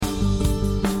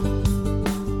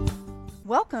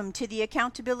Welcome to the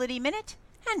Accountability Minute,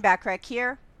 and Backrack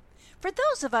here. For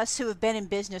those of us who have been in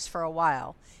business for a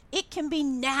while, it can be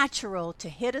natural to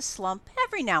hit a slump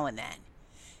every now and then.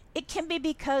 It can be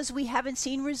because we haven't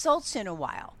seen results in a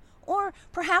while, or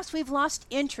perhaps we've lost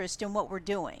interest in what we're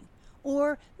doing,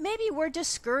 or maybe we're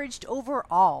discouraged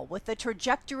overall with the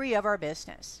trajectory of our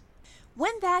business.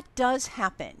 When that does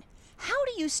happen, how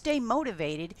do you stay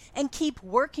motivated and keep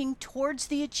working towards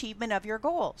the achievement of your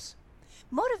goals?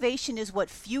 Motivation is what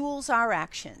fuels our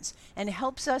actions and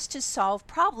helps us to solve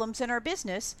problems in our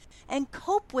business and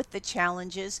cope with the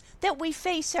challenges that we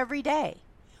face every day.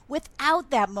 Without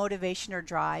that motivation or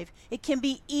drive, it can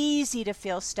be easy to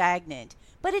feel stagnant,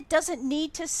 but it doesn't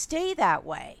need to stay that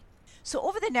way. So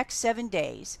over the next 7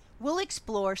 days, we'll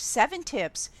explore 7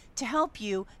 tips to help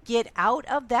you get out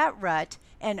of that rut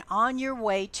and on your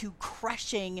way to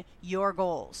crushing your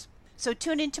goals. So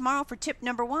tune in tomorrow for tip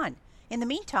number 1. In the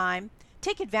meantime,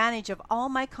 take advantage of all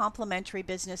my complimentary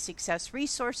business success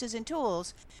resources and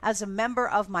tools as a member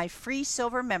of my free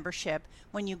silver membership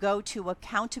when you go to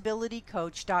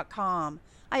accountabilitycoach.com.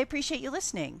 I appreciate you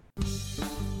listening.